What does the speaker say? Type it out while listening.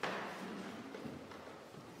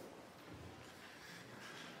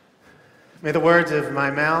May the words of my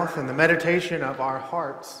mouth and the meditation of our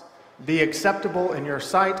hearts be acceptable in your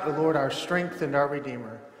sight, O Lord, our strength and our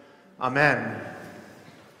Redeemer. Amen.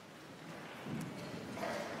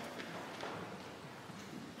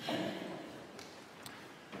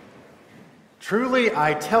 Truly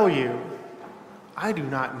I tell you, I do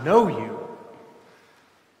not know you.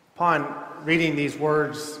 Upon reading these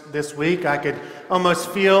words this week, I could almost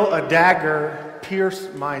feel a dagger pierce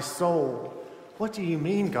my soul. What do you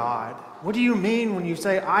mean, God? What do you mean when you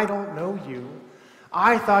say, I don't know you?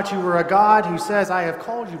 I thought you were a God who says, I have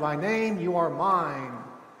called you by name, you are mine.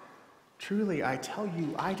 Truly, I tell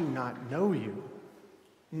you, I do not know you.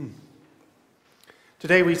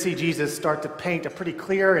 Today we see Jesus start to paint a pretty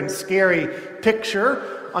clear and scary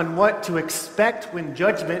picture on what to expect when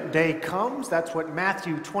Judgment Day comes. That's what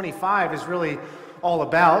Matthew 25 is really all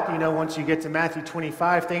about. You know, once you get to Matthew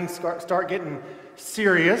 25, things start getting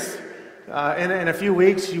serious. In a few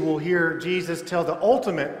weeks, you will hear Jesus tell the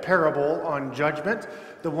ultimate parable on judgment,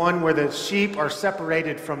 the one where the sheep are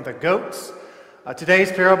separated from the goats. Today's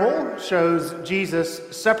parable shows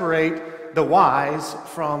Jesus separate the wise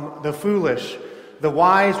from the foolish. The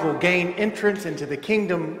wise will gain entrance into the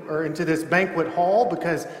kingdom or into this banquet hall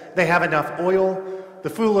because they have enough oil. The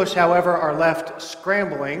foolish, however, are left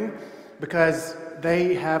scrambling because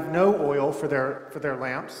they have no oil for their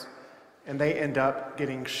lamps, and they end up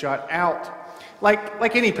getting shut out.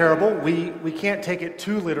 Like any parable, we can't take it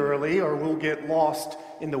too literally or we'll get lost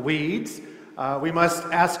in the weeds. We must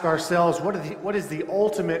ask ourselves, what is the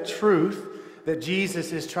ultimate truth that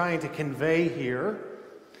Jesus is trying to convey here?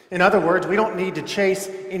 In other words, we don't need to chase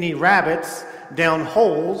any rabbits down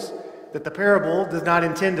holes that the parable does not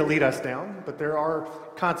intend to lead us down, but there are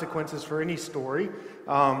consequences for any story.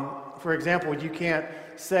 For example, you can't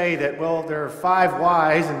say that, well, there are 5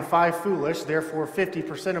 wise and 5 foolish, therefore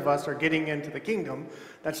 50% of us are getting into the kingdom.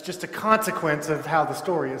 That's just a consequence of how the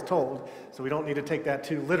story is told, so we don't need to take that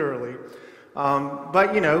too literally.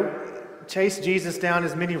 But, chase Jesus down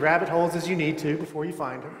as many rabbit holes as you need to before you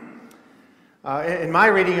find him. In my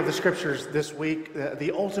reading of the scriptures this week,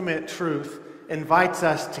 the ultimate truth invites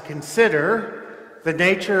us to consider the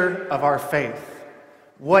nature of our faith.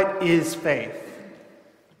 What is faith?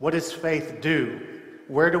 What does faith do?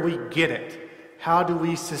 Where do we get it? How do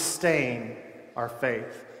we sustain our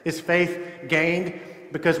faith? Is faith gained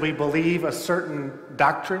because we believe a certain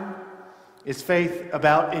doctrine? Is faith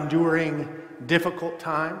about enduring difficult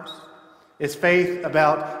times? Is faith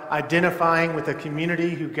about identifying with a community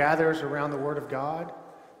who gathers around the Word of God,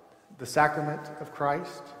 the sacrament of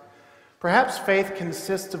Christ? Perhaps faith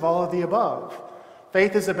consists of all of the above.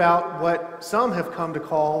 Faith is about what some have come to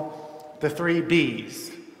call the 3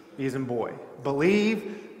 B's, B as in boy.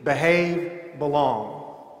 Believe, behave,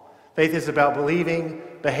 belong. Faith is about believing,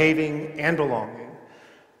 behaving, and belonging.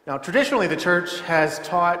 Now, traditionally, the church has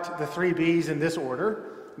taught the 3 B's in this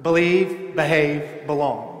order: believe, behave,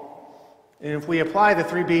 belong. And if we apply the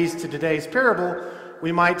 3 B's to today's parable,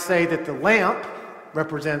 we might say that the lamp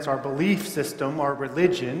represents our belief system, our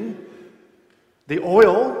religion. The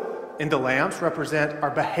oil in the lamps represent our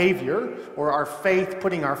behavior, or our faith,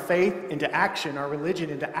 putting our faith into action, our religion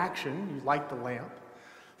into action. You light the lamp.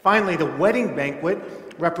 Finally, the wedding banquet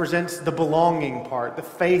represents the belonging part, the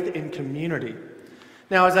faith in community.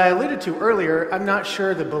 Now, as I alluded to earlier, I'm not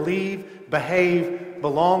sure the believe, behave,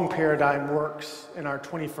 belong paradigm works in our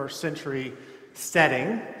 21st century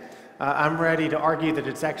setting. I'm ready to argue that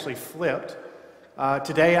it's actually flipped.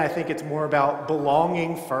 Today, I think it's more about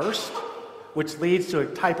belonging first, which leads to a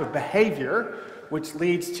type of behavior, which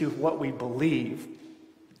leads to what we believe.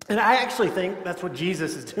 And I actually think that's what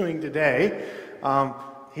Jesus is doing today.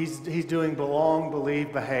 He's doing belong,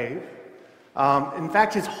 believe, behave. In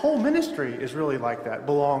fact, his whole ministry is really like that: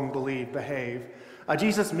 belong, believe, behave.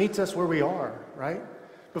 Jesus meets us where we are, right?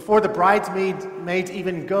 Before the bridesmaids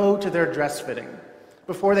even go to their dress fitting,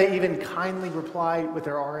 before they even kindly reply with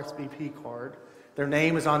their RSVP card, their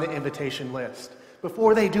name is on the invitation list.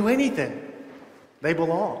 Before they do anything, they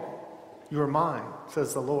belong. You are mine,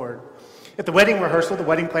 says the Lord. At the wedding rehearsal, the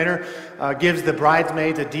wedding planner gives the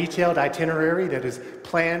bridesmaids a detailed itinerary that is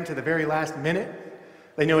planned to the very last minute.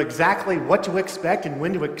 They know exactly what to expect and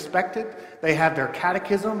when to expect it. They have their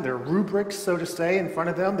catechism, their rubrics, so to say, in front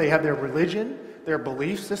of them. They have their religion, their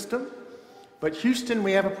belief system. But Houston,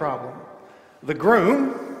 we have a problem. The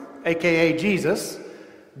groom, aka Jesus,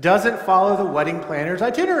 doesn't follow the wedding planner's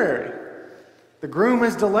itinerary. The groom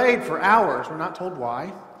is delayed for hours. We're not told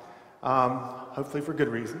why, hopefully for good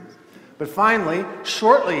reasons. But finally,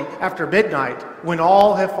 shortly after midnight, when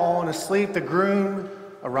all have fallen asleep, the groom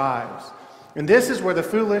arrives. And this is where the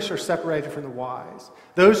foolish are separated from the wise.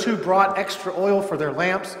 Those who brought extra oil for their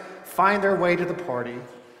lamps find their way to the party.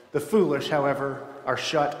 The foolish, however, are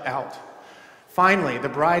shut out. Finally, the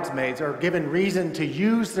bridesmaids are given reason to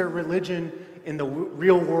use their religion in the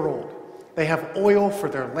real world. They have oil for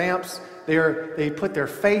their lamps. They put their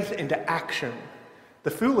faith into action.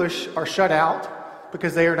 The foolish are shut out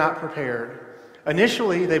because they are not prepared.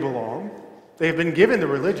 Initially, they belong. They have been given the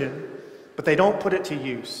religion, but they don't put it to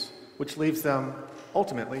use, which leaves them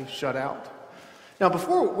ultimately shut out. Now,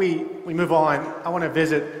 before we move on, I want to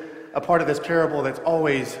visit a part of this parable that's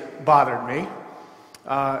always bothered me.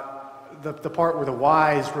 The part where the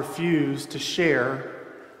wise refuse to share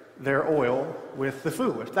their oil with the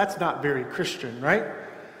foolish. That's not very Christian, right?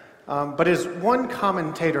 But as one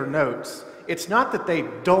commentator notes, it's not that they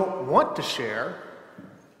don't want to share,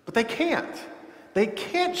 but they can't. They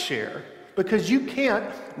can't share because you can't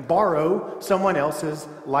borrow someone else's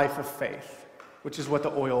life of faith, which is what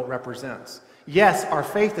the oil represents. Yes, our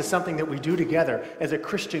faith is something that we do together as a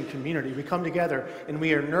Christian community. We come together and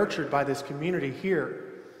we are nurtured by this community here.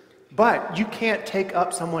 But you can't take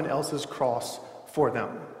up someone else's cross for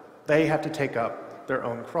them. They have to take up their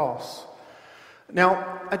own cross.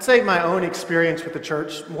 Now, I'd say my own experience with the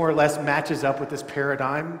church more or less matches up with this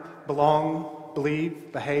paradigm. Belong,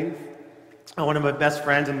 believe, behave. One of my best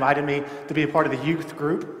friends invited me to be a part of the youth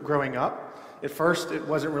group growing up. At first, it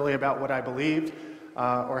wasn't really about what I believed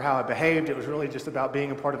or how I behaved. It was really just about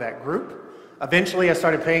being a part of that group. Eventually, I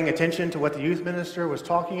started paying attention to what the youth minister was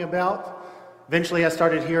talking about. Eventually, I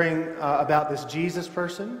started hearing about this Jesus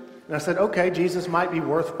person. And I said, okay, Jesus might be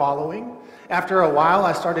worth following. After a while,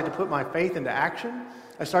 I started to put my faith into action.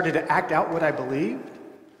 I started to act out what I believed.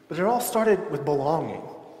 But it all started with belonging,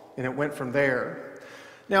 and it went from there.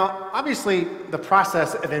 Now, obviously, the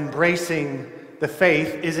process of embracing the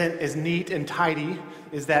faith isn't as neat and tidy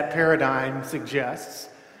as that paradigm suggests.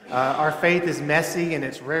 Our faith is messy and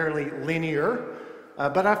it's rarely linear.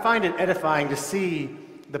 But I find it edifying to see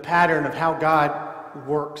the pattern of how God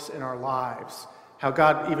works in our lives, how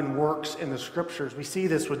God even works in the Scriptures. We see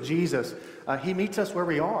this with Jesus. He meets us where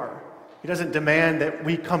we are. He doesn't demand that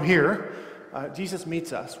we come here. Jesus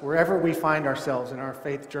meets us wherever we find ourselves in our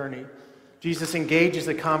faith journey. Jesus engages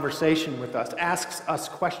a conversation with us, asks us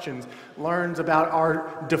questions, learns about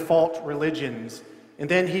our default religions, and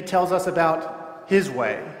then he tells us about his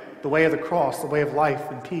way, the way of the cross, the way of life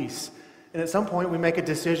and peace. And at some point we make a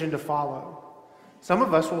decision to follow. Some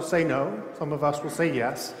of us will say no, some of us will say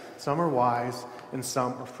yes, some are wise, and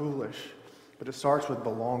some are foolish. But it starts with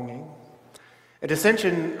belonging. At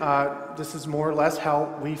Ascension, this is more or less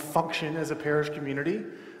how we function as a parish community.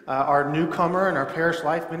 Our newcomer and our parish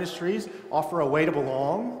life ministries offer a way to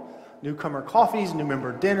belong. Newcomer coffees, new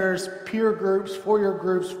member dinners, peer groups, foyer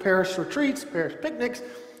groups, parish retreats, parish picnics,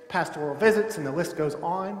 pastoral visits, and the list goes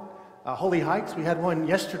on. Holy hikes, we had one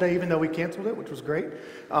yesterday even though we canceled it, which was great.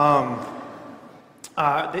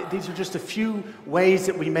 These are just a few ways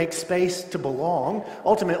that we make space to belong.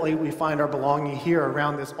 Ultimately, we find our belonging here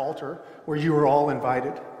around this altar where you are all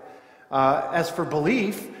invited. As for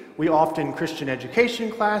belief, we often Christian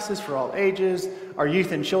education classes for all ages. Our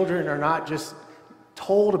youth and children are not just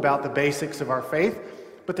told about the basics of our faith,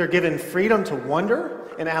 but they're given freedom to wonder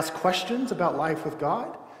and ask questions about life with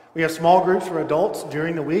God. We have small groups for adults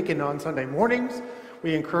during the week and on Sunday mornings.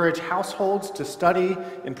 We encourage households to study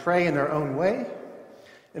and pray in their own way.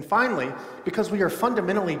 And finally, because we are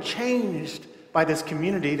fundamentally changed by this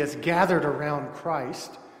community that's gathered around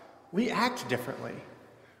Christ, we act differently.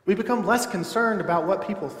 We become less concerned about what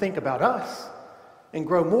people think about us and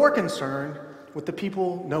grow more concerned with the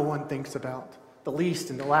people no one thinks about, the least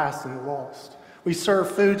and the last and the lost. We serve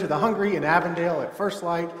food to the hungry in Avondale at First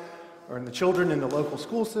Light or in the children in the local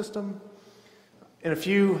school system. In a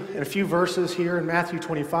few verses here in Matthew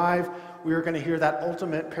 25, we are going to hear that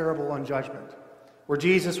ultimate parable on judgment, where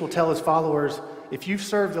Jesus will tell his followers, if you've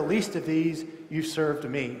served the least of these, you've served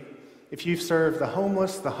me. If you've served the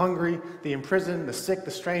homeless, the hungry, the imprisoned, the sick,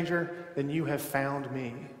 the stranger, then you have found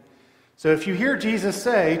me. So if you hear Jesus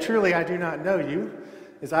say, truly I do not know you,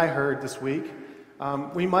 as I heard this week,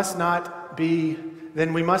 we must not be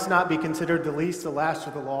considered the least, the last,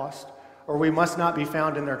 or the lost, or we must not be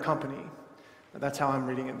found in their company. That's how I'm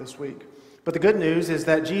reading it this week. But the good news is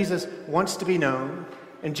that Jesus wants to be known,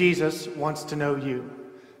 and Jesus wants to know you,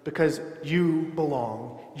 because you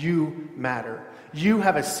belong, you matter. You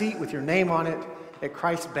have a seat with your name on it at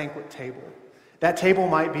Christ's banquet table. That table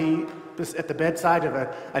might be at the bedside of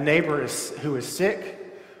a neighbor who is sick,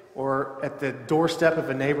 or at the doorstep of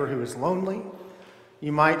a neighbor who is lonely.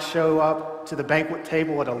 You might show up to the banquet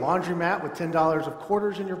table at a laundromat with $10 of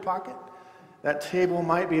quarters in your pocket. That table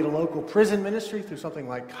might be at a local prison ministry through something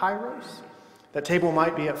like Kairos. That table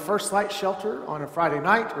might be at First Light Shelter on a Friday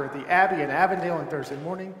night, or at the Abbey in Avondale on Thursday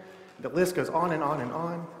morning. The list goes on and on and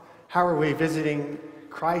on. How are we visiting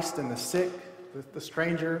Christ and the sick, the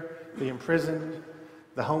stranger, the imprisoned,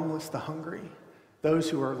 the homeless, the hungry, those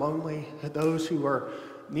who are lonely, those who are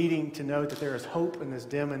needing to know that there is hope in this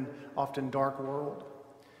dim and often dark world?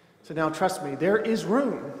 So now trust me, there is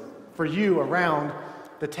room for you around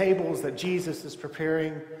the tables that Jesus is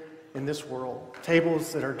preparing in this world.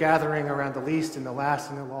 Tables that are gathering around the least and the last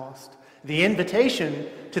and the lost. The invitation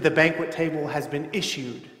to the banquet table has been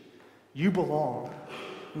issued. You belong.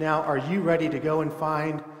 Now, are you ready to go and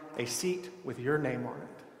find a seat with your name on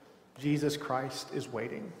it? Jesus Christ is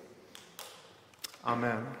waiting.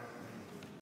 Amen.